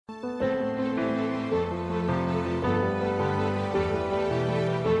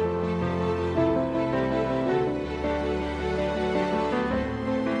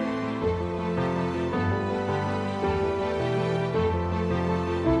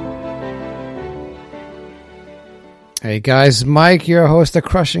Hey guys, Mike, your host of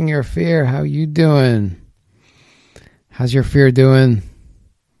Crushing Your Fear. How you doing? How's your fear doing?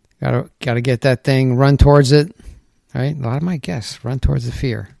 Gotta get that thing, run towards it, right? A lot of my guests run towards the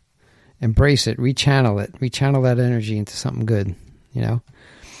fear, embrace it, rechannel that energy into something good, you know.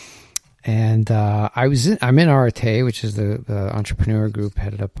 And I'm in RTA, which is the entrepreneur group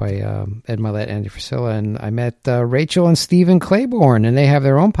headed up by Ed Milet, Andy Frisilla, and I met Rachel and Stephen Claiborne, and they have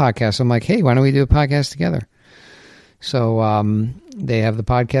their own podcast. I'm like, hey, why don't we do a podcast together? So they have the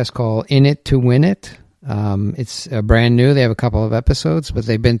podcast called In It to Win It. It's brand new. They have a couple of episodes, but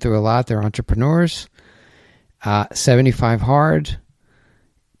they've been through a lot. They're entrepreneurs. 75 hard.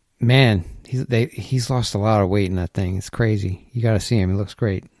 Man, he's lost a lot of weight in that thing. It's crazy. You got to see him. He looks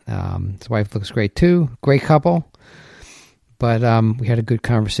great. His wife looks great too. Great couple. But we had a good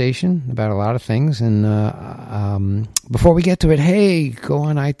conversation about a lot of things. And before we get to it, hey, go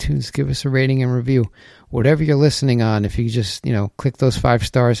on iTunes, give us a rating and review. Whatever you're listening on, if you just, click those 5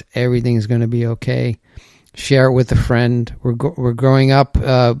 stars, everything's going to be okay. Share it with a friend. We're growing up.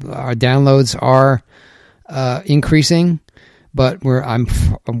 Our downloads are increasing, but I'm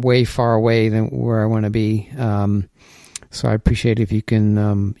way far away than where I want to be. So I appreciate if you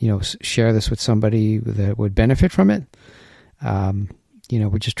can, share this with somebody that would benefit from it.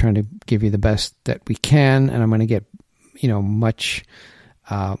 We're just trying to give you the best that we can, and I'm going to get, much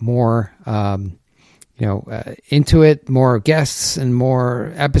more, into it, more guests and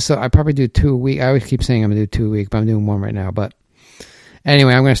more episodes. I probably do 2 a week. I always keep saying I'm going to do 2 a week, but I'm doing 1 right now. But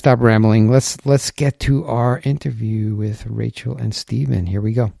anyway, I'm going to stop rambling. Let's get to our interview with Rachel and Stephen. Here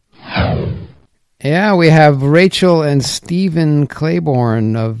we go. Yeah, we have Rachel and Stephen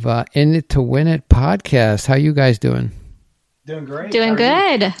Claiborne of In It to Win It podcast. How you guys doing? Doing great. Doing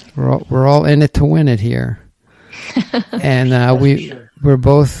good. We're all in it to win it here. And we're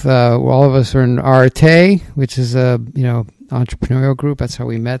both, all of us are in RTA, which is a, entrepreneurial group. That's how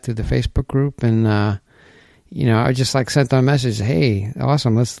we met, through the Facebook group. And, I just sent them a message. Hey,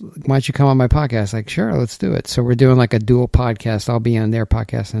 awesome. Why don't you come on my podcast? Like, sure, let's do it. So we're doing a dual podcast. I'll be on their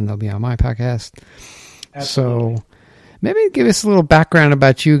podcast and they'll be on my podcast. Absolutely. So maybe give us a little background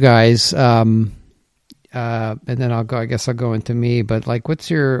about you guys. And then I'll go into me, but what's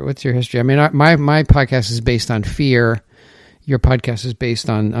your history? I mean, my podcast is based on fear. Your podcast is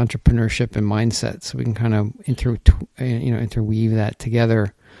based on entrepreneurship and mindset. So we can kind of interweave that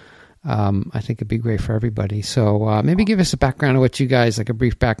together. I think it'd be great for everybody. So maybe give us a background of what you guys, a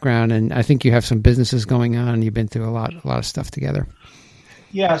brief background. And I think you have some businesses going on. You've been through a lot of stuff together.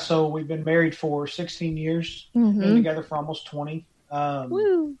 Yeah. So we've been married for 16 years, been together for almost 20.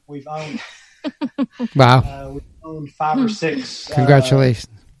 We've owned, wow. We've owned 5 or 6. Congratulations.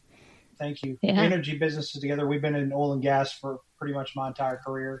 Thank you. Yeah. Energy businesses together. We've been in oil and gas for pretty much my entire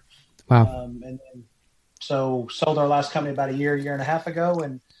career. Wow. And so sold our last company about a year and a half ago,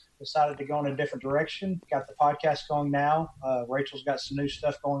 and decided to go in a different direction. Got the podcast going now. Rachel's got some new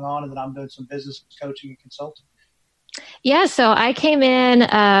stuff going on, and then I'm doing some business coaching and consulting. Yeah, so I came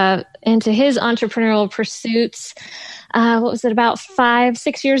into his entrepreneurial pursuits, what was it, about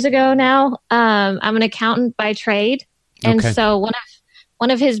 5-6 years ago now. I'm an accountant by trade. And so one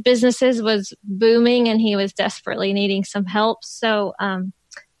of his businesses was booming and he was desperately needing some help. So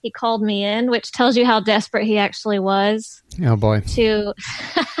he called me in, which tells you how desperate he actually was. Oh boy.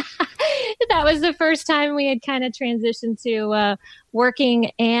 That was the first time we had kind of transitioned to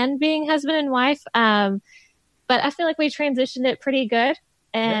working and being husband and wife. But I feel like we transitioned it pretty good.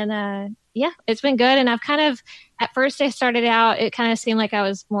 And it's been good. And I've at first I started out, it kind of seemed like I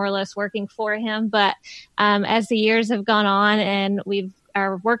was more or less working for him. But as the years have gone on and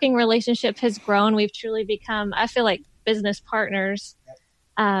our working relationship has grown, we've truly become, I feel like, business partners.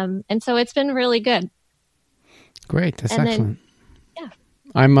 And so it's been really good. Great. That's excellent. Then, yeah.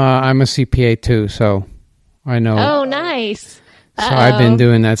 I'm a CPA too, so I know. Oh, nice. So I've been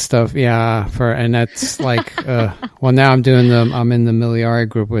doing that stuff. Yeah. And that's well, now I'm in the Miliari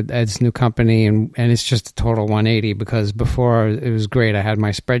group with Ed's new company, and it's just a total 180, because before it was great. I had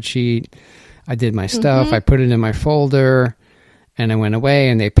my spreadsheet. I did my stuff. I put it in my folder. And I went away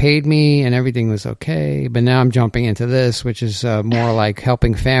and they paid me and everything was okay. But now I'm jumping into this, which is more like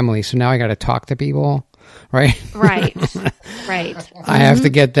helping families. So now I got to talk to people, right? Right. I have to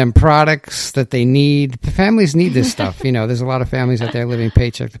get them products that they need. The families need this stuff. There's a lot of families out there living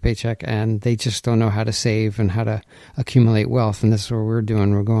paycheck to paycheck, and they just don't know how to save and how to accumulate wealth. And this is what we're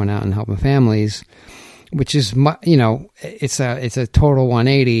doing. We're going out and helping families, which is, it's a total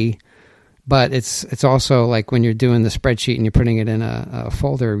 180. But it's also like when you're doing the spreadsheet and you're putting it in a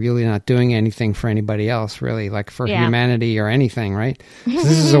folder, you're really not doing anything for anybody else, really, like for humanity or anything, right? So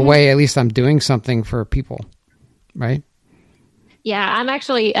this is a way, at least I'm doing something for people, right? Yeah, I'm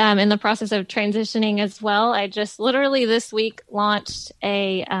actually in the process of transitioning as well. I just literally this week launched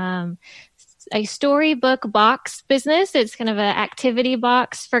a storybook box business. It's kind of an activity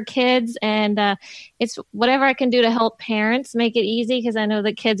box for kids, and it's whatever I can do to help parents make it easy, because I know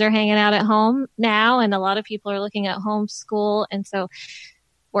that kids are hanging out at home now, and a lot of people are looking at homeschool, and so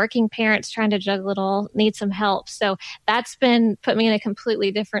working parents trying to juggle it all need some help. So that's been put me in a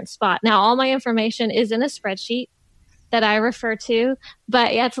completely different spot. Now, all my information is in a spreadsheet that I refer to,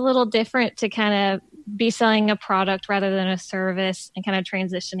 but yeah, it's a little different to kind of be selling a product rather than a service and kind of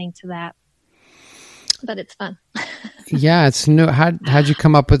transitioning to that. But it's fun. Yeah, it's new. How'd you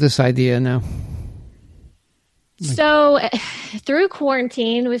come up with this idea now? So through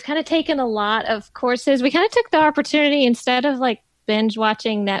quarantine, we've kind of taken a lot of courses. We kind of took the opportunity, instead of like binge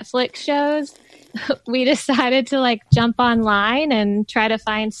watching Netflix shows, we decided to like jump online and try to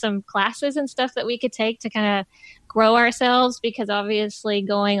find some classes and stuff that we could take to kind of grow ourselves, because obviously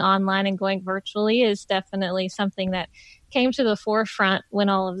going online and going virtually is definitely something that came to the forefront when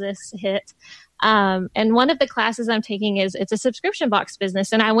all of this hit. And one of the classes I'm taking it's a subscription box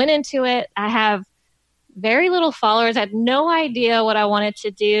business. And I went into it. I have very little followers. I had no idea what I wanted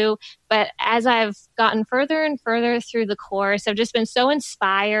to do. But as I've gotten further and further through the course, I've just been so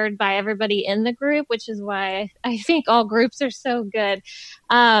inspired by everybody in the group, which is why I think all groups are so good.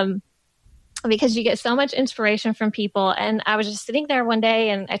 Because you get so much inspiration from people. And I was just sitting there one day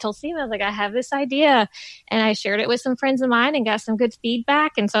and I told Steve, I was like, I have this idea. And I shared it with some friends of mine and got some good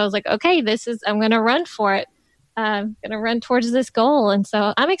feedback. And so I was like, okay, I'm going to run for it. I'm going to run towards this goal. And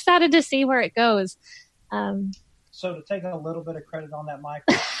so I'm excited to see where it goes. So to take a little bit of credit on that,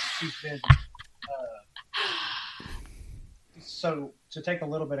 Michael, she's been, so to take a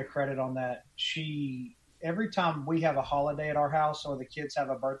little bit of credit on that, every time we have a holiday at our house or the kids have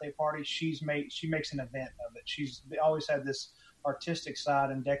a birthday party, she makes an event of it. She's always had this artistic side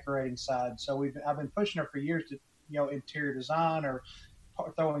and decorating side. So I've been pushing her for years to, interior design or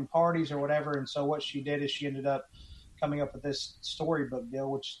throwing parties or whatever. And so what she did is she ended up coming up with this storybook deal,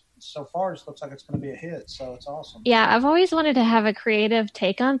 which so far just looks like it's going to be a hit. So it's awesome. Yeah, I've always wanted to have a creative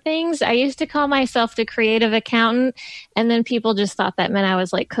take on things. I used to call myself the creative accountant, and then people just thought that meant I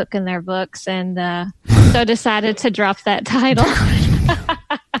was like cooking their books, and so decided to drop that title.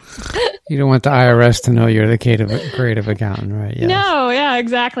 You don't want the IRS to know you're the creative accountant, right? Yes. No, yeah,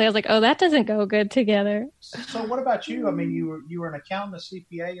 exactly. I was like, oh, that doesn't go good together. So what about you? I mean, you were an accountant, a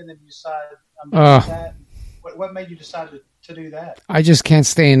CPA, and then you decided I'm doing that. What made you decide to do that? I just can't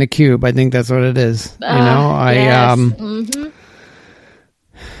stay in the cube. I think that's what it is. Yes.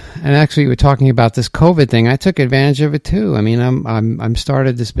 And actually, we're talking about this COVID thing. I took advantage of it too. I mean, I'm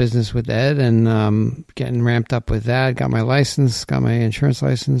started this business with Ed, and getting ramped up with that. Got my license, got my insurance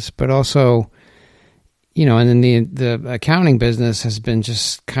license, but also, and then the accounting business has been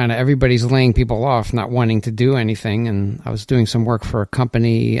just kind of everybody's laying people off, not wanting to do anything. And I was doing some work for a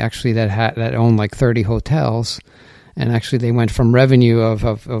company actually that owned like 30 hotels, and actually they went from revenue of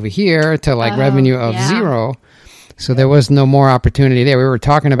over here to like revenue of zero. So there was no more opportunity there. We were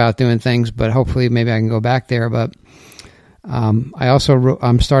talking about doing things, but hopefully maybe I can go back there. But I'm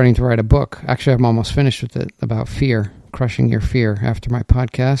starting to write a book. Actually, I'm almost finished with it, about fear, crushing your fear, after my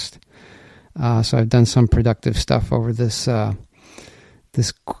podcast. So I've done some productive stuff over this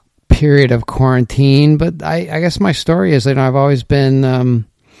period of quarantine. But I guess my story is that I've always been,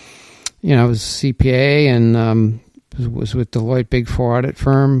 I was CPA and was with Deloitte, Big Four audit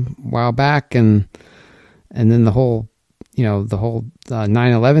firm a while back, and then the whole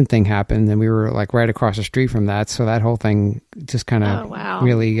 9/11 thing happened, and we were like right across the street from that. So that whole thing just kind of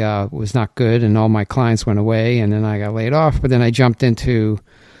really was not good, and all my clients went away, and then I got laid off. But then I jumped into,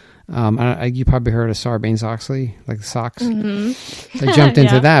 you probably heard of Sarbanes-Oxley, like the SOX. Mm-hmm. So I jumped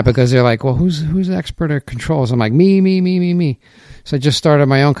into that because they're like, well, who's expert at controls? I'm like, me. So I just started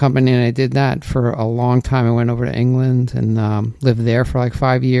my own company, and I did that for a long time. I went over to England and lived there for like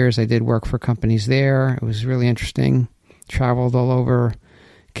 5 years. I did work for companies there. It was really interesting. Traveled all over,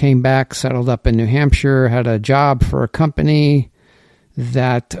 came back, settled up in New Hampshire, had a job for a company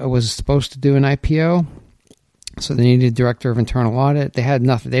that was supposed to do an IPO. So they needed a director of internal audit. They had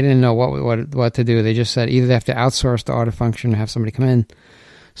nothing. They didn't know what to do. They just said either they have to outsource the audit function or have somebody come in.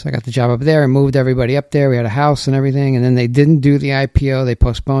 So I got the job up there and moved everybody up there. We had a house and everything. And then they didn't do the IPO. They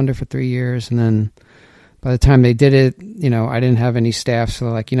postponed it for 3 years. And then by the time they did it, I didn't have any staff. So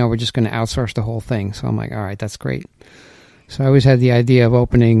they're like, we're just going to outsource the whole thing. So I'm like, all right, that's great. So I always had the idea of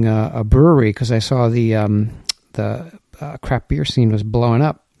opening a brewery because I saw the craft beer scene was blowing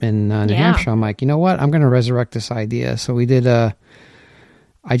up in New Hampshire. I'm like, you know what? I'm going to resurrect this idea. So we did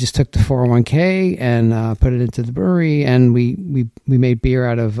I just took the 401k and put it into the brewery, and we made beer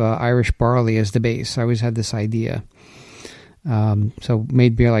out of Irish barley as the base. I always had this idea. So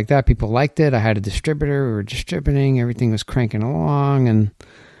made beer like that. People liked it. I had a distributor. We were distributing. Everything was cranking along, and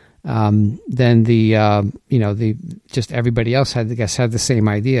then just everybody else had the same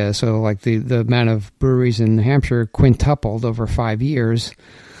idea. So like the amount of breweries in New Hampshire quintupled over 5 years.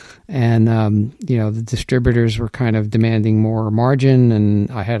 And, the distributors were kind of demanding more margin,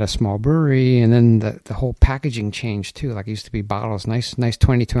 and I had a small brewery, and then the whole packaging changed too. Like it used to be bottles, nice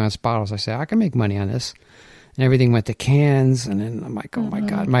 22-ounce bottles. I said, I can make money on this. And everything went to cans, and then I'm like, oh my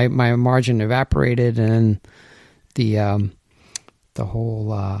God, my margin evaporated, and the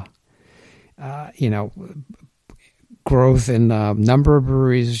whole, growth in number of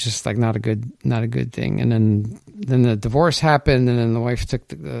breweries is just like not a good thing. And then the divorce happened, and then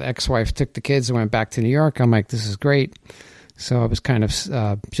the ex-wife took the kids and went back to New York. I'm like, this is great. So I was kind of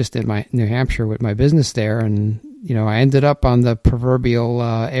just in my New Hampshire with my business there, and I ended up on the proverbial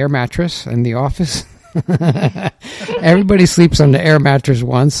air mattress in the office. Everybody sleeps on the air mattress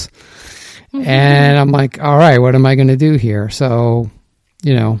once, and I'm like, all right, what am I going to do here? So,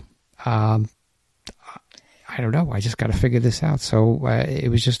 I don't know. I just got to figure this out. So it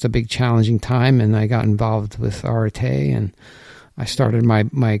was just a big challenging time, and I got involved with Arate, and I started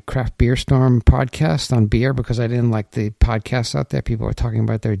my Craft Beer Storm podcast on beer because I didn't like the podcasts out there. People were talking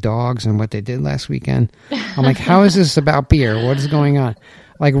about their dogs and what they did last weekend. I'm like, how is this about beer? What is going on?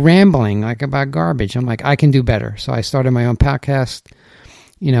 Like rambling, like about garbage. I'm like, I can do better. So I started my own podcast.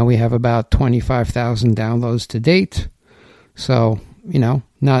 We have about 25,000 downloads to date. So,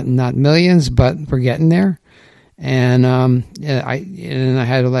 not millions, but we're getting there. And I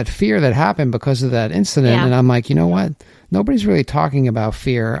had to let fear that happened because of that incident. Yeah. And I'm like, you know what? Nobody's really talking about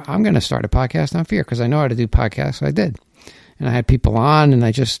fear. I'm going to start a podcast on fear because I know how to do podcasts. So I did. And I had people on, and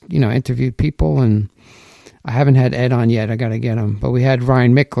I just, interviewed people. And I haven't had Ed on yet. I got to get him. But we had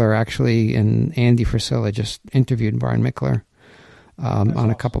Ryan Mickler, actually, and Andy Frisilla just interviewed Ryan Mickler on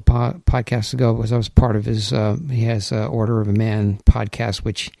a couple podcasts ago because I was part of his, he has Order of a Man podcast,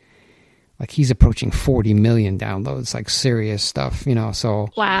 which... like he's approaching 40 million downloads, like serious stuff, so.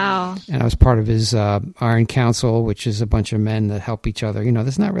 Wow. And I was part of his Iron Council, which is a bunch of men that help each other.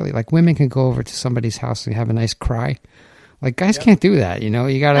 There's not really, like women can go over to somebody's house and have a nice cry. Like guys can't do that, you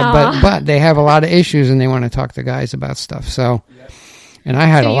gotta, but they have a lot of issues and they want to talk to guys about stuff. So, and I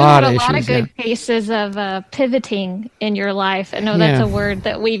had a lot of issues. You had a lot of good cases of pivoting in your life. I know that's a word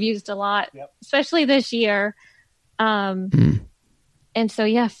that we've used a lot, especially this year. And so,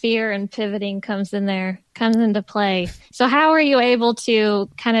 fear and pivoting comes into play. So how are you able to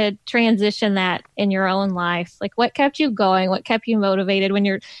kind of transition that in your own life? Like what kept you going? What kept you motivated when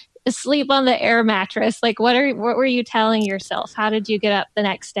you're asleep on the air mattress? Like what were you telling yourself? How did you get up the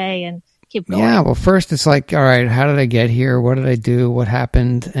next day and keep going? Yeah, well, first it's like, all right, how did I get here? What did I do? What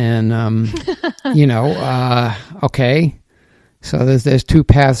happened? And, okay. So there's two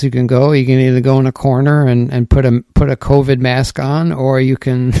paths you can go. You can either go in a corner and put a COVID mask on, or you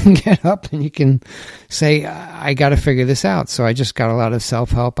can get up and you can say, I got to figure this out. So I just got a lot of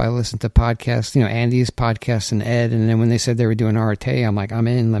self-help. I listened to podcasts, Andy's podcast and Ed. And then when they said they were doing RTA, I'm like, I'm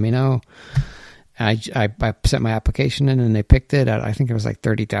in, let me know. I sent my application in and they picked it. I think it was like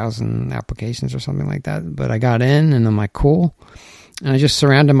 30,000 applications or something like that. But I got in and I'm like, cool. And I just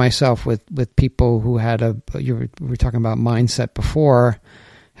surrounded myself with people who had we were talking about mindset before,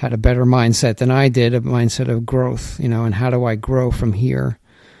 had a better mindset than I did, a mindset of growth, and how do I grow from here?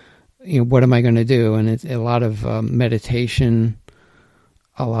 What am I going to do? And it's a lot of meditation,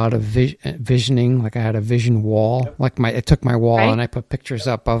 a lot of visioning. Like I had a vision wall, I took my wall and I put pictures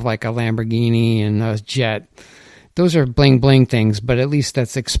up of like a Lamborghini and a jet. Those are bling bling things, but at least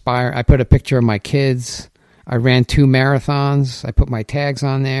that's expired. I put a picture of my kids. I ran 2 marathons. I put my tags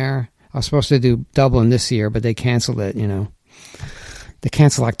on there. I was supposed to do Dublin this year, but they canceled it, They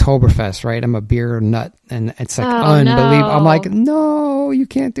canceled Oktoberfest, right? I'm a beer nut, and it's like unbelievable. No. I'm like, no, you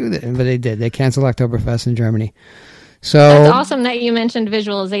can't do that. But they did. They canceled Oktoberfest in Germany. So that's awesome that you mentioned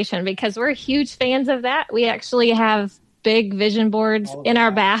visualization because we're huge fans of that. We actually have big vision boards in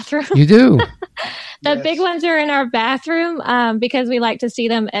our bathroom. You do? The big ones are in our bathroom because we like to see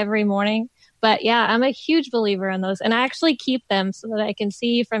them every morning. But I'm a huge believer in those, and I actually keep them so that I can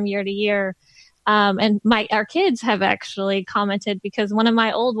see from year to year. And our kids have actually commented because one of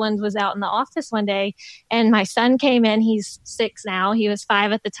my old ones was out in the office one day, and my son came in. He's 6 now. He was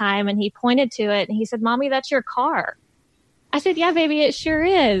 5 at the time, and he pointed to it and he said, "Mommy, that's your car." I said, yeah, baby, it sure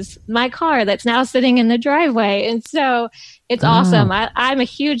is my car that's now sitting in the driveway. And so it's awesome. I'm a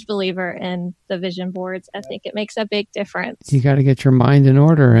huge believer in the vision boards. I think it makes a big difference. You got to get your mind in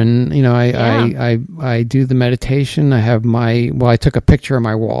order. And, I do the meditation. I took a picture of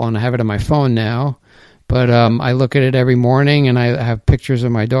my wall and I have it on my phone now. But I look at it every morning, and I have pictures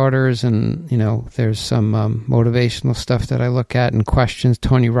of my daughters, and, there's some motivational stuff that I look at and questions.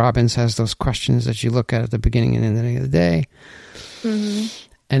 Tony Robbins has those questions that you look at the beginning and ending of the day. Mm-hmm.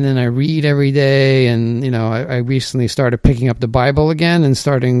 And then I read every day, and, I recently started picking up the Bible again and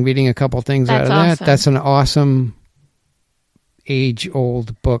starting reading a couple things out of that. That's an awesome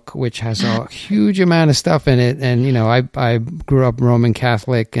age-old book, which has a huge amount of stuff in it. And, I grew up Roman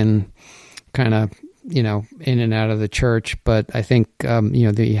Catholic and kind of, in and out of the church, but I think that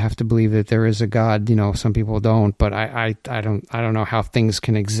you have to believe that there is a God. Some people don't, but I don't know how things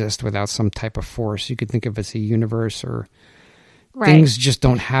can exist without some type of force. You could think of it as a universe, or things just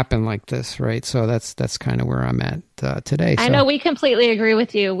don't happen like this, right? So that's kind of where I'm at today. So. I know we completely agree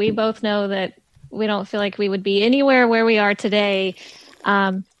with you. We both know that we don't feel like we would be anywhere where we are today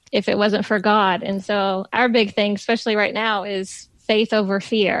if it wasn't for God. And so our big thing, especially right now, is faith over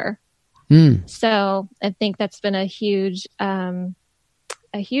fear. So I think that's been a huge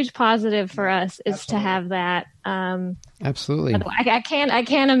positive for us is to have that. Absolutely. I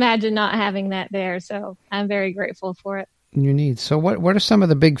can't imagine not having that there. So I'm very grateful for it. You need. So what are some of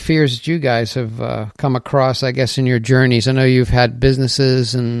the big fears that you guys have come across, I guess, in your journeys? I know you've had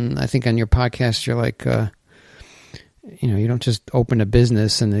businesses, and I think on your podcast, you're like, you don't just open a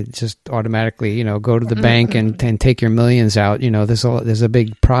business and it just automatically, go to the bank and take your millions out. There's a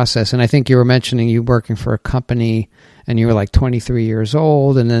big process. And I think you were mentioning you working for a company and you were like 23 years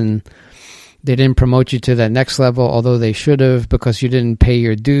old, and then they didn't promote you to that next level, although they should have, because you didn't pay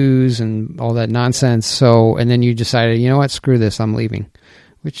your dues and all that nonsense. So, and then you decided, you know what, screw this, I'm leaving,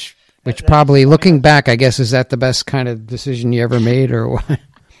 which probably looking back, I guess, is that the best kind of decision you ever made, or what?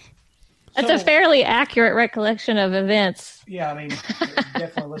 That's a fairly accurate recollection of events. Yeah, I mean,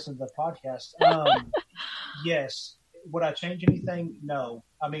 definitely listen to the podcast. Yes. Would I change anything? No.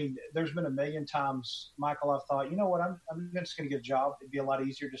 I mean, there's been a million times, Michael, I've thought, you know what, I'm just going to get a job. It'd be a lot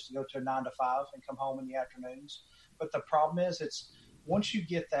easier just to go to a 9 to 5 and come home in the afternoons. But the problem is, it's once you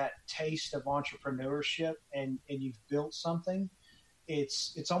get that taste of entrepreneurship and you've built something,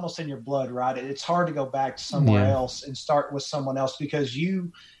 it's almost in your blood, right? It's hard to go back to somewhere else and start with someone else, because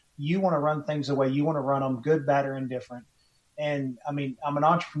you want to run things the way you want to run them, good, bad, or indifferent. And I mean, I'm an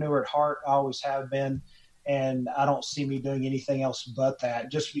entrepreneur at heart. I always have been. And I don't see me doing anything else but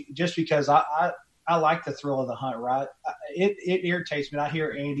that, just because I like the thrill of the hunt, right? It irritates me. I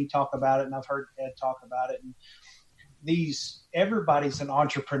hear Andy talk about it, and I've heard Ed talk about it. And everybody's an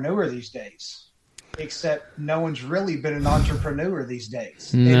entrepreneur these days, except no one's really been an entrepreneur these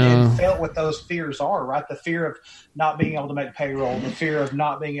days. No. And felt what those fears are, right? The fear of not being able to make payroll, the fear of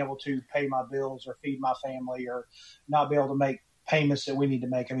not being able to pay my bills or feed my family, or not be able to make payments that we need to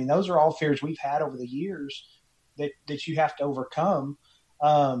make. I mean, those are all fears we've had over the years that you have to overcome.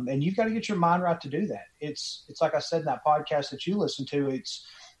 And you've got to get your mind right to do that. It's like I said in that podcast that you listen to,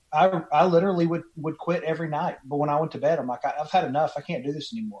 I literally would quit every night. But when I went to bed, I'm like, I've had enough. I can't do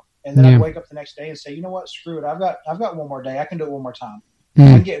this anymore. And then I'd wake up the next day and say, you know what, screw it. I've got one more day. I can do it one more time. I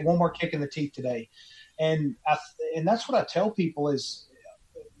can get one more kick in the teeth today. And that's what I tell people is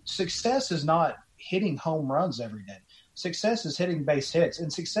success is not hitting home runs every day. Success is hitting base hits,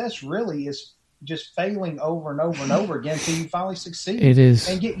 and success really is just failing over and over and over again until you finally succeed. It is.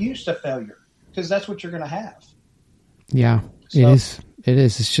 And get used to failure, because that's what you're going to have. Yeah, it is.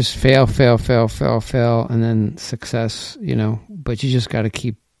 It's just fail, and then success, but you just got to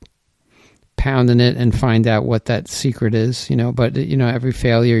keep pounding it and find out what that secret is, but every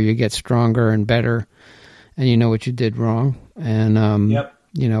failure you get stronger and better, and you know what you did wrong. And,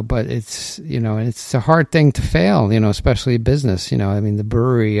 but it's a hard thing to fail, especially business, I mean, the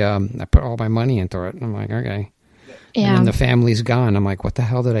brewery, I put all my money into it. I'm like, okay. Yeah. And then the family's gone. I'm like, what the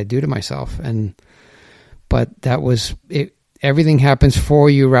hell did I do to myself? But that was it. Everything happens for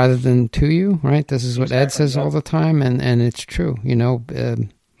you rather than to you, right? This is what Ed says all the time. And it's true,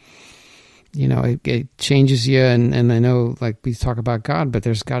 it changes you. And I know, like, we talk about God, but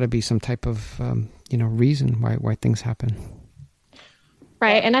there's got to be some type of, reason why things happen.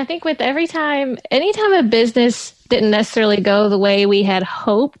 Right. And I think with anytime a business didn't necessarily go the way we had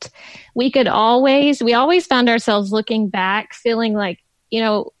hoped, we always found ourselves looking back, feeling like,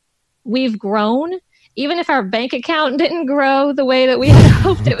 we've grown. Even if our bank account didn't grow the way that we had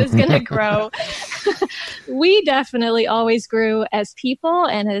hoped it was going to grow, we definitely always grew as people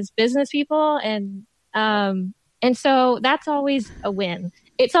and as business people. And And so that's always a win.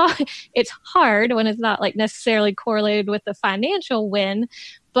 It's hard when it's not like necessarily correlated with the financial win,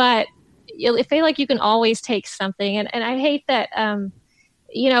 but I feel like you can always take something. And I hate that,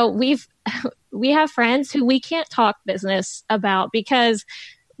 we have friends who we can't talk business about, because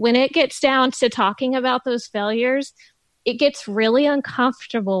when it gets down to talking about those failures, it gets really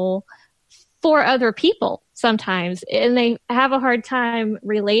uncomfortable for other people sometimes, and they have a hard time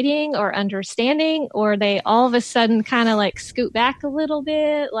relating or understanding, or they all of a sudden kind of like scoot back a little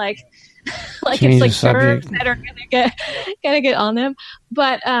bit, like Change it's like nerves subject. that are gonna get on them.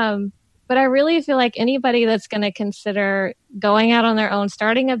 But I really feel like anybody that's going to consider going out on their own,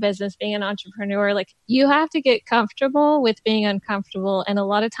 starting a business, being an entrepreneur, like, you have to get comfortable with being uncomfortable, and a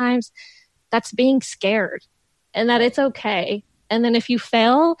lot of times that's being scared, and that it's okay. And then if you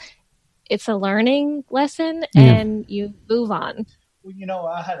fail, it's a learning lesson, and you move on. Well,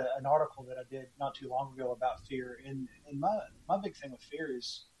 I had an article that I did not too long ago about fear. And my big thing with fear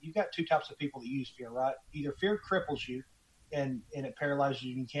is you've got two types of people that use fear, right? Either fear cripples you and it paralyzes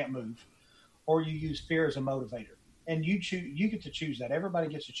you and you can't move, or you use fear as a motivator. And you get to choose that. Everybody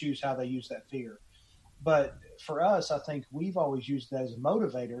gets to choose how they use that fear. But for us, I think we've always used that as a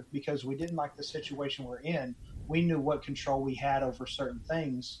motivator because we didn't like the situation we're in. We knew what control we had over certain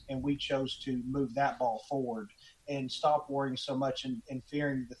things, and we chose to move that ball forward and stop worrying so much and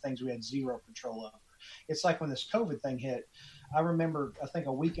fearing the things we had zero control over. It's like when this COVID thing hit. I remember, I think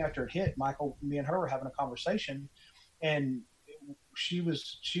a week after it hit, Michael, me and her were having a conversation, and she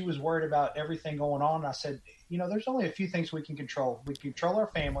was worried about everything going on. And I said, there's only a few things we can control. We can control our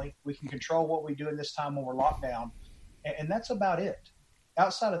family. We can control what we do in this time when we're locked down. And that's about it.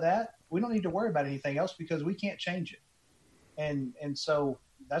 Outside of that, we don't need to worry about anything else because we can't change it. And so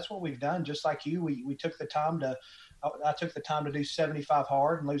that's what we've done. Just like you, we took the time I took the time to do 75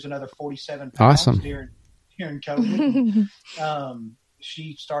 hard and lose another 47 pounds during COVID.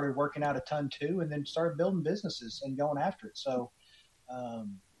 She started working out a ton too, and then started building businesses and going after it. So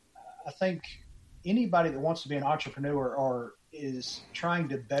I think anybody that wants to be an entrepreneur or is trying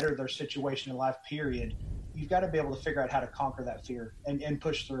to better their situation in life, period, you've got to be able to figure out how to conquer that fear and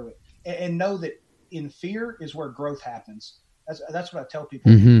push through it, and know that in fear is where growth happens. That's what I tell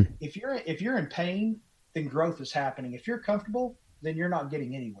people. Mm-hmm. If you're in pain, then growth is happening. If you're comfortable, then you're not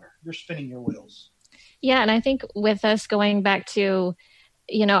getting anywhere. You're spinning your wheels. Yeah. And I think with us going back to,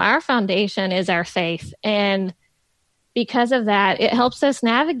 our foundation is our faith. And because of that, it helps us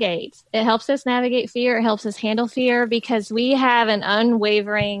navigate. It helps us navigate fear. It helps us handle fear because we have an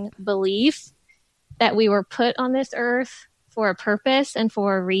unwavering belief that we were put on this earth for a purpose and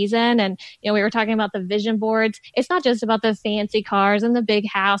for a reason. And, we were talking about the vision boards. It's not just about the fancy cars and the big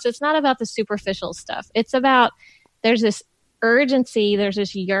house. It's not about the superficial stuff. It's about, there's this urgency, there's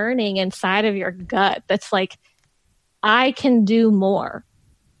this yearning inside of your gut that's like, I can do more.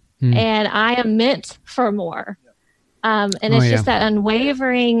 And I am meant for more. And it's just that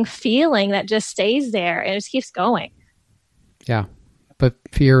unwavering feeling that just stays there and it just keeps going. Yeah. But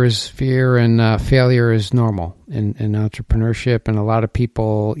fear and failure is normal in entrepreneurship. And a lot of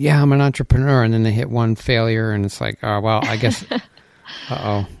people, I'm an entrepreneur. And then they hit one failure and it's like, oh, well, I guess,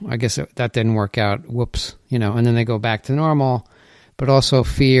 I guess that didn't work out. Whoops. And then they go back to normal. But also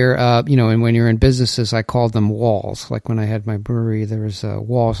fear, and when you're in businesses, I called them walls. Like when I had my brewery, there was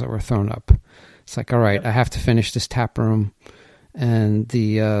walls that were thrown up. It's like, all right, I have to finish this tap room. And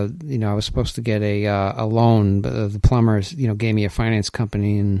I was supposed to get a loan, but the plumbers, gave me a finance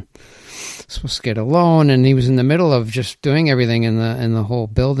company and supposed to get a loan. And he was in the middle of just doing everything in the whole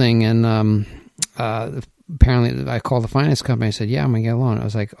building. And apparently I called the finance company. I said, yeah, I'm going to get a loan. I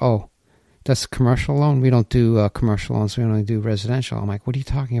was like, oh, that's a commercial loan? We don't do commercial loans. We only do residential. I'm like, what are you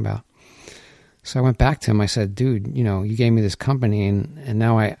talking about? So I went back to him. I said, dude, you gave me this company and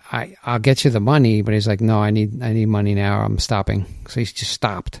now I'll get you the money. But he's like, no, I need money now. I'm stopping. So he's just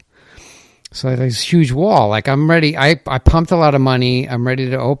stopped. So I had this huge wall. Like I'm ready. I pumped a lot of money. I'm ready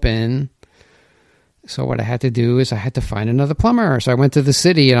to open. So what I had to do is I had to find another plumber. So I went to the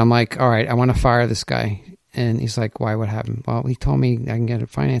city and I'm like, all right, I want to fire this guy. And he's like, why, what happened? Well, he told me I can get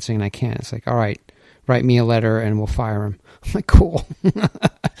financing and I can't. It's like, all right, write me a letter and we'll fire him. I'm like, cool.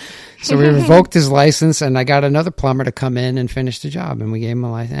 So we revoked his license and I got another plumber to come in and finish the job. And we gave him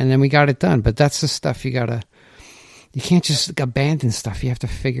a license and then we got it done. But that's the stuff you can't just abandon stuff. You have to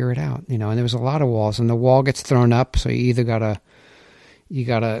figure it out, and there was a lot of walls and the wall gets thrown up. So you either gotta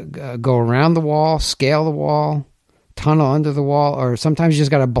go around the wall, scale the wall, tunnel under the wall, or sometimes you just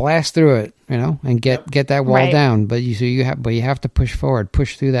got to blast through it, and get that wall down. But you have to push forward,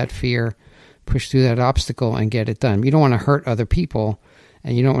 push through that fear, push through that obstacle and get it done. You don't want to hurt other people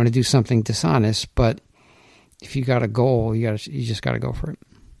and you don't want to do something dishonest, but if you got a goal, you just got to go for it.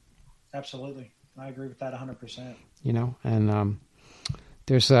 Absolutely. I agree with that 100%. You know, and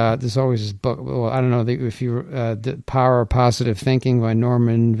there's always this book. Well, I don't know if you The Power of Positive Thinking by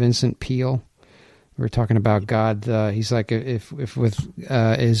Norman Vincent Peale. We're talking about God. He's like, if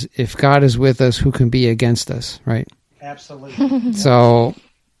God is with us, who can be against us, right? Absolutely. So,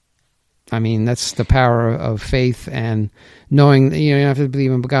 I mean, that's the power of faith and knowing that, you don't have to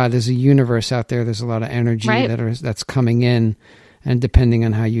believe in God. There's a universe out there. There's a lot of energy that's coming in, and depending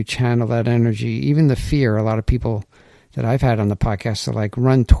on how you channel that energy, even the fear. A lot of people that I've had on the podcast are like,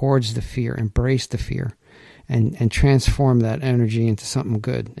 run towards the fear, embrace the fear, and transform that energy into something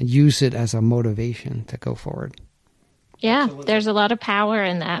good. And use it as a motivation to go forward. Yeah, Absolutely. There's a lot of power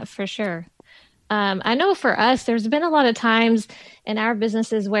in that for sure. I know for us, there's been a lot of times in our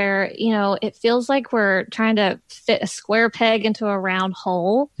businesses where, it feels like we're trying to fit a square peg into a round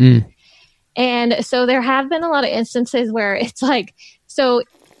hole. And so there have been a lot of instances where it's like, so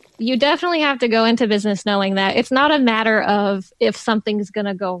you definitely have to go into business knowing that it's not a matter of if something's going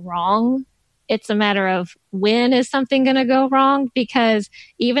to go wrong. It's a matter of when is something going to go wrong, because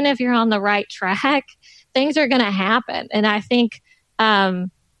even if you're on the right track, things are going to happen. And I think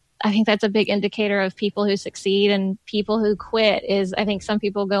that's a big indicator of people who succeed and people who quit. Is I think some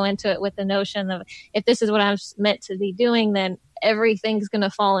people go into it with the notion of, if this is what I'm meant to be doing, then everything's going to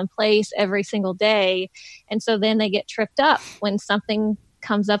fall in place every single day. And so then they get tripped up when something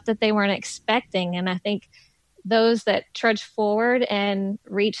comes up that they weren't expecting. And I think those that trudge forward and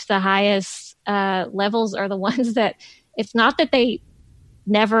reach the highest levels are the ones that, it's not that they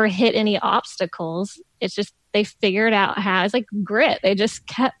never hit any obstacles. It's just they figured out how. It's like grit. They just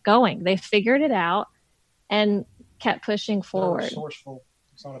kept going. They figured it out and kept pushing forward. Resourceful.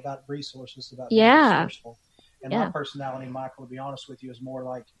 It's not about resources. It's about being resourceful. And my personality, Michael, to be honest with you, is more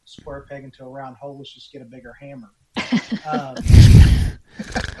like square peg into a round hole. Let's just get a bigger hammer.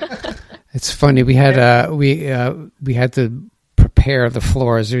 It's funny. We had we had to prepare the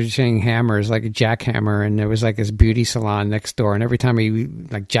floors. They're using hammers, like a jackhammer, and there was like this beauty salon next door. And every time we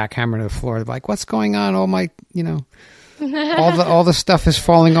like jackhammer the floor, they're like, "What's going on? All my, all the stuff is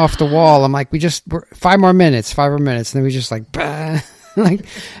falling off the wall." I'm like, we're 5 more minutes. And then we just like, bah.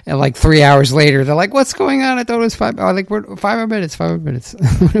 like 3 hours later, they're like, "What's going on?" I thought it was 5. Oh, like, we're 5 more minutes.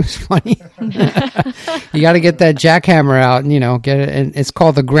 It was funny. You got to get that jackhammer out and, get it. And it's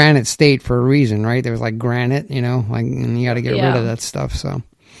called the granite state for a reason, right? There was like granite, and you got to get rid of that stuff. So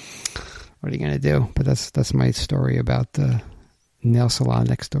what are you going to do? But that's my story about the nail salon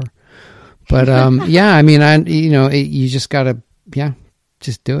next door. But, you just got to,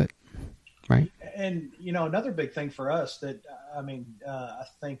 just do it. Right. And, another big thing for us that, I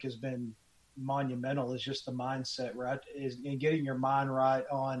think has been monumental is just the mindset, right? Is in getting your mind right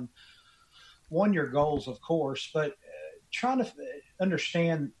on your goals, of course, but trying to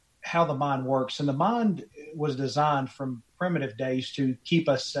understand how the mind works. And the mind was designed from primitive days to keep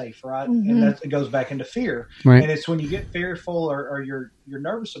us safe, right? Mm-hmm. And it goes back into fear. Right. And it's when you get fearful or you're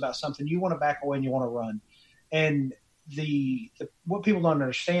nervous about something, you want to back away and you want to run. And what people don't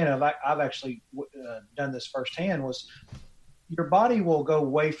understand, I've actually done this firsthand, was your body will go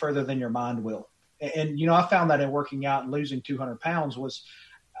way further than your mind will. And I found that in working out and losing 200 pounds was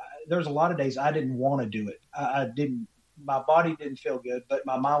there's a lot of days I didn't want to do it. My body didn't feel good, but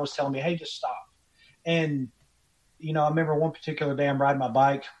my mind was telling me, "Hey, just stop." And, I remember one particular day I'm riding my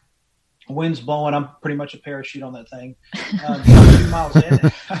bike, wind's blowing. I'm pretty much a parachute on that thing. I'm 2 miles in.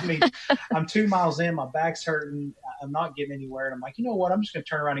 I'm 2 miles in. My back's hurting. I'm not getting anywhere. And I'm like, you know what? I'm just going to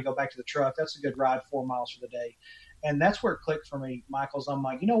turn around and go back to the truck. That's a good ride, 4 miles for the day. And that's where it clicked for me, Michael. I'm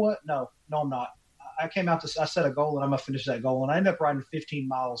like, you know what? No, I'm not. I came out I set a goal and I'm going to finish that goal. And I ended up riding 15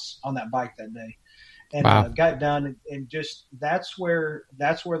 miles on that bike that day. And wow. Got done. And just that's where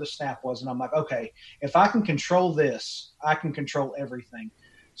the snap was. And I'm like, okay, if I can control this, I can control everything.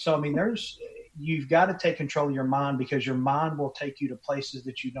 So, you've got to take control of your mind, because your mind will take you to places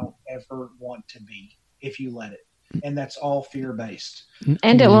that you don't ever want to be if you let it. And that's all fear-based.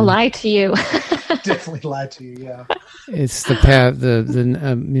 And it will lie to you. Definitely lie to you, yeah. It's the path,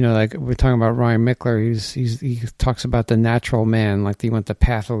 like we're talking about Ryan Mickler, he talks about the natural man, like you want the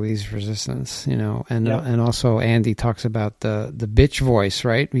path of least resistance, and also Andy talks about the bitch voice,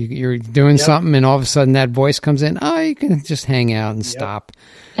 right? You're doing something and all of a sudden that voice comes in, you can just hang out and stop.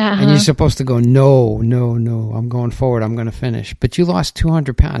 Uh-huh. And you're supposed to go, no, I'm going forward, I'm going to finish. But you lost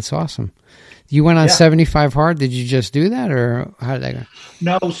 200 pounds, it's awesome. You went on 75 hard. Did you just do that, or how did that go?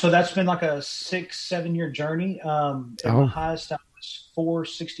 No, so that's been like a 6-7 year journey. My highest I was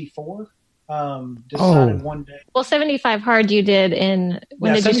 464. Decided one day. Well, 75 hard you did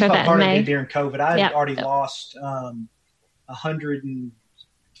when did you start that? In May? I did during COVID. I had already lost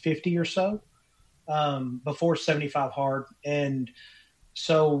 150 or so before 75 hard. And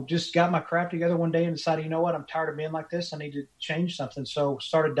so just got my crap together one day and decided, you know what, I'm tired of being like this. I need to change something. So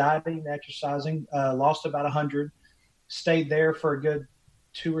started dieting, exercising, lost about 100, stayed there for a good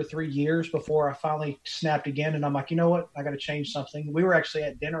 2 or 3 years before I finally snapped again. And I'm like, you know what, I got to change something. We were actually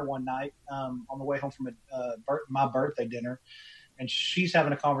at dinner one night on the way home from my birthday dinner. And she's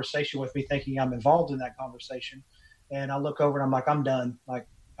having a conversation with me thinking I'm involved in that conversation. And I look over and I'm like, I'm done.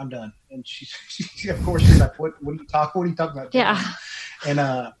 I'm done. And she of course, she's like, what are you talking about? Yeah. And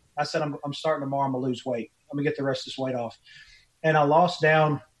I said, I'm starting tomorrow. I'm going to lose weight. I'm going to get the rest of this weight off. And I lost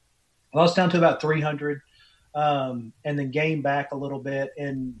down to about 300 and then gained back a little bit.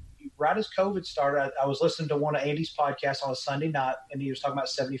 And right as COVID started, I was listening to one of Andy's podcasts on a Sunday night, and he was talking about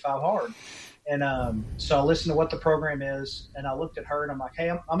 75 hard. And so I listened to what the program is, and I looked at her, and I'm like,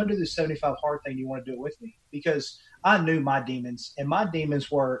 hey, I'm going to do this 75 hard thing. You want to do it with me? Because I knew my demons, and my demons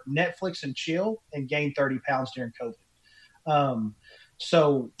were Netflix and chill and gain 30 pounds during COVID.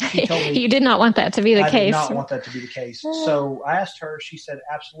 So she told me you did not want that to be the case. I did not want that to be the case. So I asked her. She said,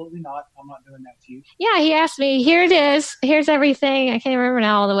 absolutely not. I'm not doing that with you. Yeah, he asked me, here it is. Here's everything. I can't remember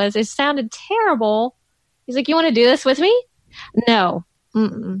now all it was. It sounded terrible. He's like, you want to do this with me? No.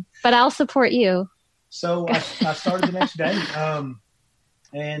 But I'll support you. So I started the next day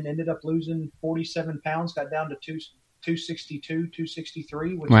and ended up losing 47 pounds, got down to 262,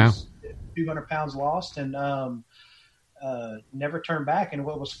 263, which is 200 pounds lost. And never turned back. And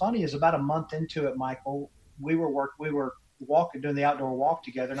what was funny is about a month into it, Michael, we were walking, doing the outdoor walk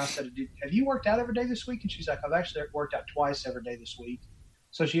together. And I said, have you worked out every day this week? And she's like, I've actually worked out twice every day this week.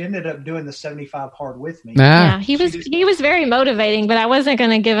 So she ended up doing the 75 hard with me. Yeah, he was very motivating, but I wasn't going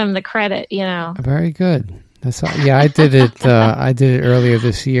to give him the credit, you know. Very good. That's all. Yeah, I did it. I did it earlier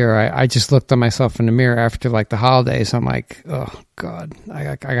this year. I just looked at myself in the mirror after like the holidays. I'm like, oh God,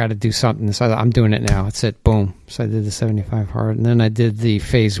 I got to do something. So I'm doing it now. It's it. Boom. So I did the 75 hard, and then I did the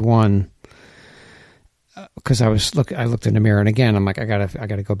phase 1 because I looked in the mirror, and again, I'm like, I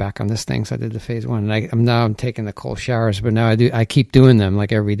gotta go back on this thing. So I did the phase 1, and I'm taking the cold showers, but now I keep doing them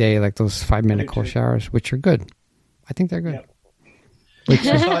like every day, like those 5-minute cold showers, which are good. I think they're good.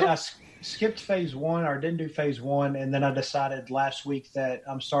 Yep. So I skipped phase 1 or didn't do phase 1. And then I decided last week that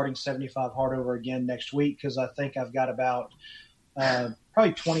I'm starting 75 hard over again next week. Cause I think I've got about,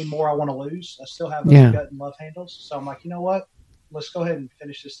 probably 20 more I want to lose. I still have those gut and love handles. So I'm like, you know what, let's go ahead and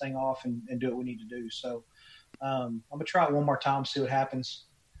finish this thing off and do what we need to do. So, I'm going to try it one more time, see what happens.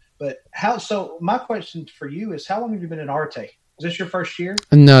 But so my question for you is, how long have you been in Arte? Is this your first year?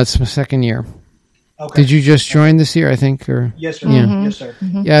 No, it's my second year. Okay. Did you just join this year, I think? Or yes, sir. Yeah. Mm-hmm. Yes, sir.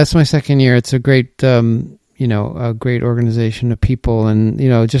 Mm-hmm. Yeah, it's my second year. It's a great, a great organization of people. And,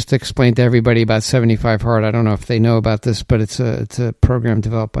 just to explain to everybody about 75 Hard, I don't know if they know about this, but it's a program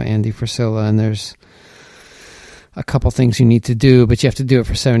developed by Andy Frisella, and there's a couple things you need to do, but you have to do it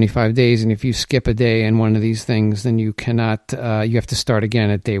for 75 days. And if you skip a day in one of these things, then you cannot, you have to start again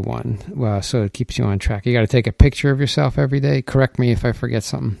at day 1. So it keeps you on track. You got to take a picture of yourself every day. Correct me if I forget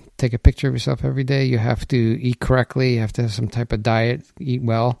something. Take a picture of yourself every day. You have to eat correctly. You have to have some type of diet, eat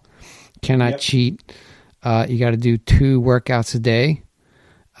well, cannot cheat. You got to do 2 workouts a day.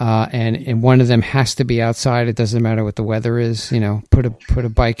 And one of them has to be outside. It doesn't matter what the weather is. Put a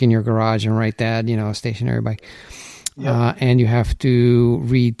bike in your garage and write that. A stationary bike. Yep. And you have to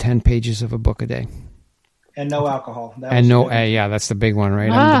read 10 pages of a book a day. And no alcohol. That's the big one,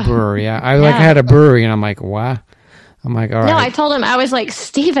 right? I'm the brewer. Yeah, I had a brewery, and I'm like, wow. I'm like, all right. No, I told him, I was like,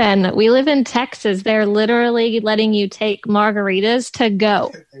 Steven, we live in Texas. They're literally letting you take margaritas to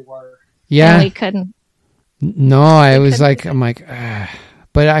go. They were. Yeah. And we couldn't. No, I was like, I'm like,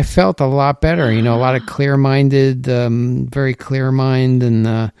 but I felt a lot better, a lot of clear-minded, very clear mind,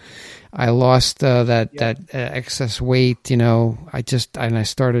 and I lost that excess weight. I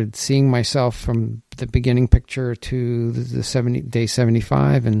started seeing myself from the beginning picture to the day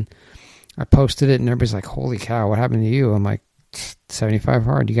 75, and I posted it, and everybody's like, "Holy cow, what happened to you?" I'm like, 75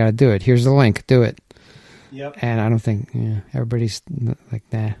 hard. You got to do it. Here's the link. Do it. Yep. And I don't think everybody's like,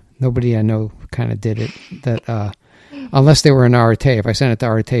 nah. Nobody I know kind of did it. That unless they were in Arte. If I sent it to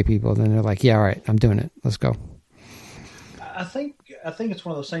Arte people, then they're like, yeah, all right, I'm doing it. Let's go. I think it's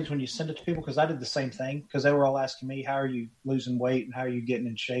one of those things when you send it to people, because I did the same thing, because they were all asking me, how are you losing weight and how are you getting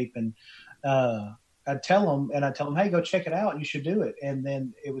in shape? And I'd tell them, hey, go check it out. You should do it. And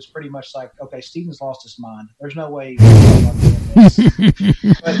then it was pretty much like, okay, Steven's lost his mind. There's no way.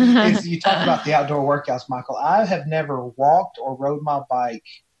 But as you talk about the outdoor workouts, Michael, I have never walked or rode my bike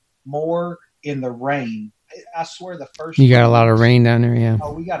more in the rain. I swear the first You got a lot of rain down there, yeah.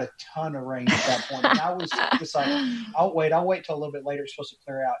 Oh, we got a ton of rain at that point. And I was just like, I'll wait till a little bit later. It's supposed to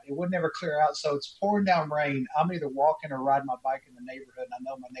clear out. It would never clear out. So it's pouring down rain. I'm either walking or riding my bike in the neighborhood. And I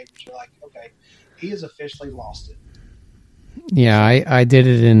know my neighbors are like, okay, he has officially lost it. Yeah, I did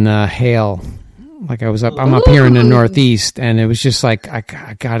it in hail. Like I'm up here in the Northeast, and it was just like,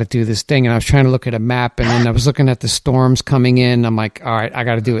 I got to do this thing. And I was trying to look at a map, and then I was looking at the storms coming in. I'm like, all right, I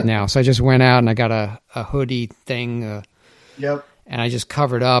got to do it now. So I just went out and I got a hoodie thing. Yep. And I just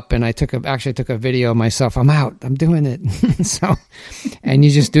covered up, and I took a video of myself. I'm out. I'm doing it. So, and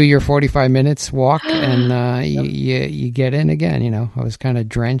you just do your 45 minutes walk, and you get in again. I was kind of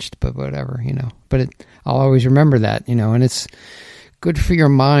drenched, but whatever. But I'll always remember that. And it's good for your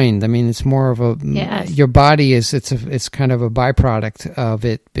mind. I mean, it's more of your body it's kind of a byproduct of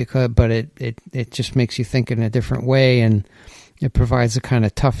it but it just makes you think in a different way, and it provides a kind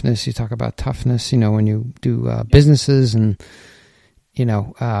of toughness. You talk about toughness, when you do businesses, and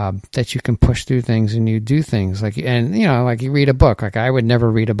that you can push through things and you do things like you read a book. Like I would never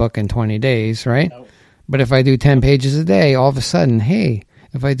read a book in 20 days, right? Nope. But if I do 10 pages a day, all of a sudden, hey,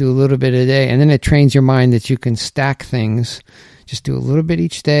 if I do a little bit a day, and then it trains your mind that you can stack things. Just do a little bit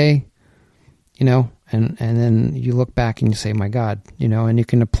each day, and then you look back and you say, my God, and you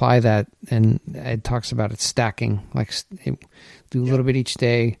can apply that. And Ed talks about it stacking, like do a little bit each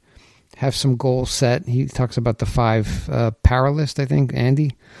day, have some goals set. He talks about the 5 power list, I think,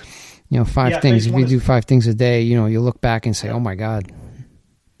 Andy, 5 things. If you do 5 things a day, you look back and say, oh my God.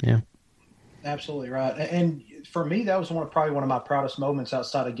 Yeah. Absolutely right. And for me, that was probably one of my proudest moments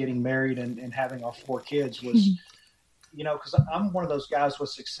outside of getting married and having our 4 kids was, because I'm one of those guys with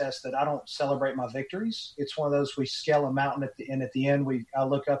success that I don't celebrate my victories. It's one of those, we scale a mountain at the end, I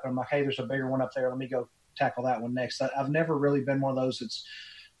look up and I'm like, hey, there's a bigger one up there. Let me go tackle that one next. I've never really been one of those that's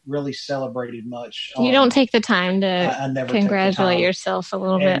really celebrated much. You don't take the time to congratulate yourself a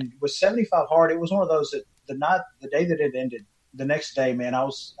little bit. With 75 Hard, it was one of those that the day that it ended, the next day, man, I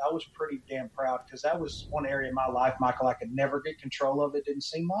was pretty damn proud, because that was one area in my life, Michael, I could never get control of. It didn't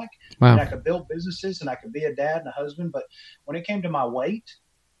seem like. Wow. And I could build businesses and I could be a dad and a husband, but when it came to my weight,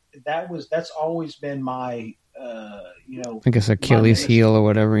 that's always been my I think it's Achilles heel or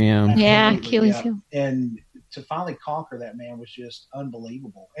whatever. Yeah. Yeah, Achilles heel. And to finally conquer that, man, was just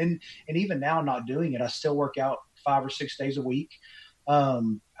unbelievable. And even now, not doing it, I still work out 5 or 6 days a week.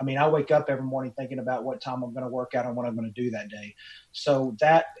 I wake up every morning thinking about what time I'm going to work out and what I'm going to do that day. So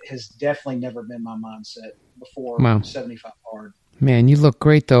that has definitely never been my mindset before. Wow. 75 Hard. Man, you look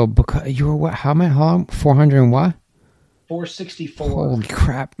great though. Because you were what? How long? 400 and what? 464. Holy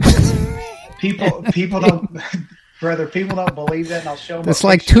crap! People don't, brother. People don't believe that, and I'll show them. It's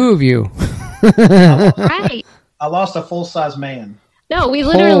like 2 of you. Right. I lost a full-size man. No, we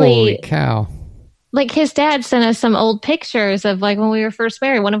literally. Holy cow! Like his dad sent us some old pictures of like when we were first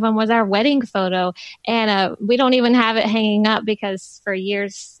married. One of them was our wedding photo, and we don't even have it hanging up because for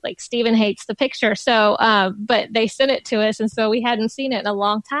years, like Steven hates the picture. So, but they sent it to us, and so we hadn't seen it in a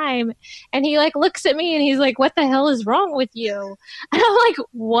long time. And he like looks at me and he's like, "What the hell is wrong with you?" And I'm like,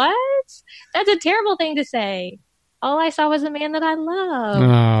 "What? That's a terrible thing to say. All I saw was a man that I love.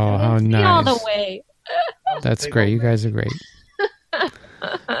 Oh, how nice! All the way. That's great. You guys are great."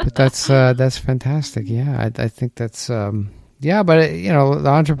 But that's fantastic. Yeah, I think that's but the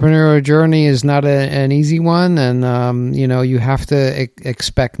entrepreneurial journey is not an easy one, and you have to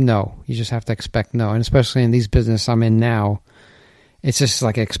expect no. You just have to expect no, and especially in these business I'm in now, it's just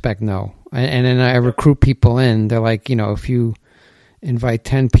like expect no. And then I recruit people in. They're like, if you invite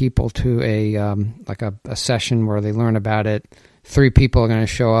 10 people to a session where they learn about it, 3 people are going to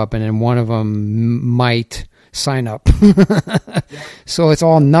show up, and then one of them might sign up. So it's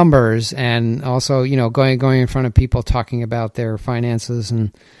all numbers, and also going in front of people talking about their finances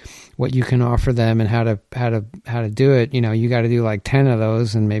and what you can offer them and how to do it. You got to do like 10 of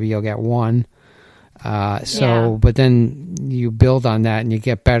those, and maybe you'll get 1. But then you build on that and you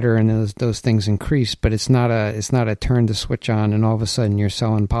get better, and those things increase. But it's not a turn to switch on, and all of a sudden you're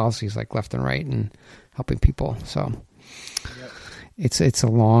selling policies like left and right and helping people. So it's a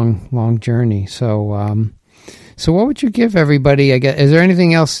long journey. So what would you give everybody? I guess, is there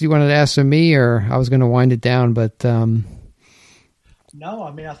anything else you wanted to ask of me, or I was going to wind it down, but No,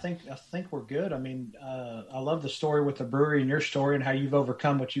 I think we're good. I love the story with the brewery and your story and how you've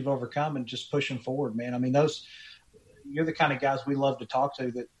overcome what you've overcome and just pushing forward, man. You're the kind of guys we love to talk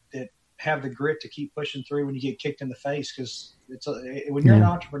to that have the grit to keep pushing through when you get kicked in the face, because when you're an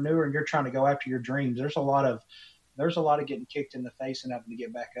entrepreneur and you're trying to go after your dreams, there's a lot of getting kicked in the face and having to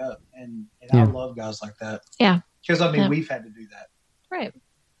get back up. And I love guys like that. Yeah. Because, we've had to do that. Right.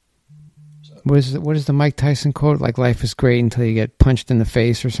 What is the Mike Tyson quote? Like, life is great until you get punched in the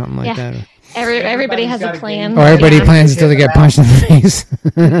face or something like that. Everybody has a plan. Or everybody plans until they get punched in the face.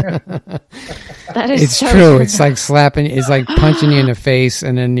 That is it's so true. It's like slapping. It's like punching you in the face,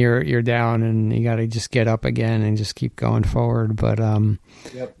 and then you're down, and you got to just get up again and just keep going forward. But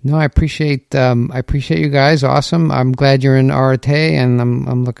no, I appreciate you guys. Awesome. I'm glad you're in Arete, and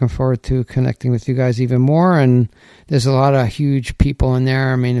I'm looking forward to connecting with you guys even more. And there's a lot of huge people in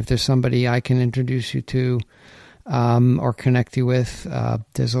there. I mean, if there's somebody I can introduce you to, or connect you with,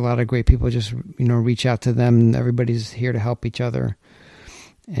 there's a lot of great people. Just reach out to them. Everybody's here to help each other.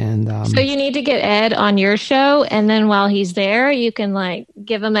 And so you need to get Ed on your show, and then while he's there, you can like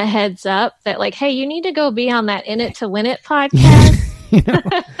give him a heads up that like, hey, you need to go be on that In It to Win It podcast.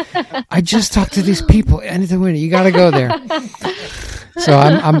 I just talked to these people. In It to Win It. You got to go there. So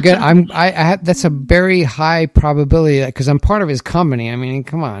I'm good. I have, that's a very high probability because I'm part of his company. I mean,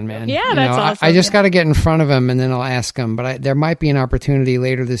 come on, man. Yeah, that's awesome. I just got to get in front of him, and then I'll ask him. But there might be an opportunity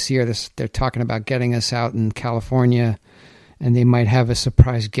later this year. They're talking about getting us out in California, and they might have a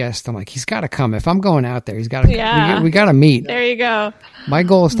surprise guest. I'm like, he's got to come. If I'm going out there, he's got to. Yeah. We got to meet. There you go. My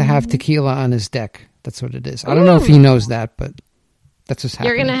goal is to have tequila on his deck. That's what it is. I don't know if he knows that, but that's what's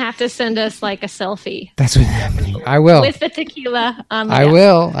happening. You're going to have to send us like a selfie. That's what's happening. I will. With the tequila on the I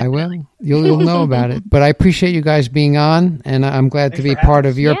will. You'll know about it. But I appreciate you guys being on, and I'm glad to be part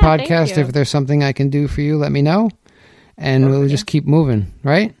of your podcast. If there's something I can do for you, let me know, and we'll just keep moving,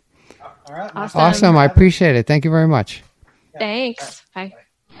 right? All right. Awesome. I appreciate it. Thank you very much. Thanks. Bye.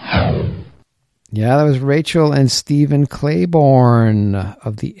 Yeah, that was Rachel and Stephen Claiborne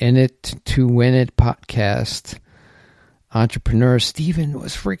of the In It to Win It podcast. Entrepreneur. Stephen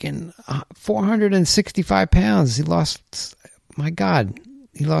was freaking 465 pounds. He lost, my God,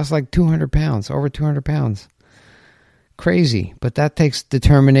 he lost like 200 pounds, over 200 pounds. Crazy. But that takes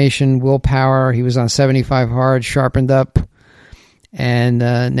determination, willpower. He was on 75 hard, sharpened up. And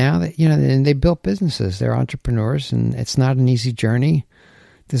now that, and they built businesses. They're entrepreneurs, and it's not an easy journey.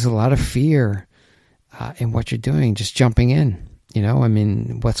 There's a lot of fear in what you're doing, just jumping in. I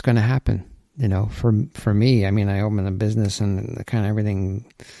mean, what's going to happen? For me, I mean, I opened a business and kind of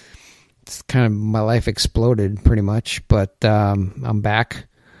everything, it's kind of my life exploded pretty much, but I'm back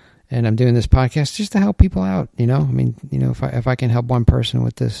and I'm doing this podcast just to help people out. I mean, if I can help one person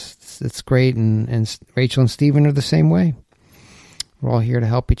with this, it's great. And Rachel and Stephen are the same way. We're all here to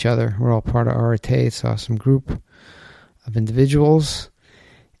help each other. We're all part of Arete. It's an awesome group of individuals.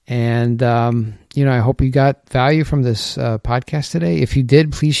 And, I hope you got value from this podcast today. If you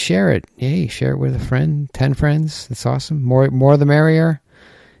did, please share it. Hey, share it with a friend, 10 friends. That's awesome. More the merrier.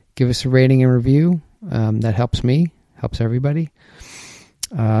 Give us a rating and review. That helps me, helps everybody.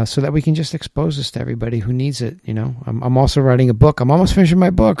 So that we can just expose this to everybody who needs it. I'm also writing a book. I'm almost finishing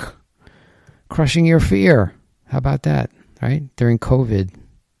my book, Crushing Your Fear. How about that? Right? During COVID.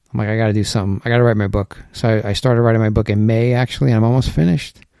 I'm like, I got to do something. I got to write my book. So I started writing my book in May, actually, and I'm almost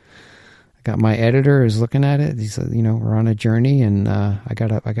finished. I got my editor is looking at it. He's, we're on a journey, and I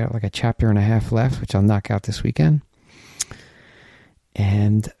got like a chapter and a half left, which I'll knock out this weekend.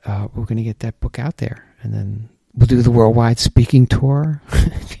 And we're going to get that book out there. And then we'll do the worldwide speaking tour.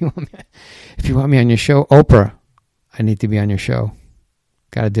 If you want me on your show, Oprah, I need to be on your show.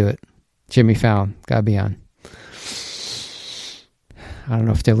 Got to do it. Jimmy Fallon, got to be on. I don't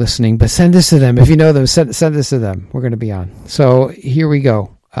know if they're listening, but send this to them. If you know them, send this to them. We're going to be on. So here we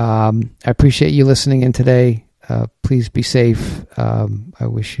go. I appreciate you listening in today. Please be safe. I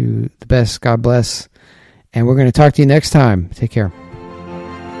wish you the best. God bless. And we're going to talk to you next time. Take care.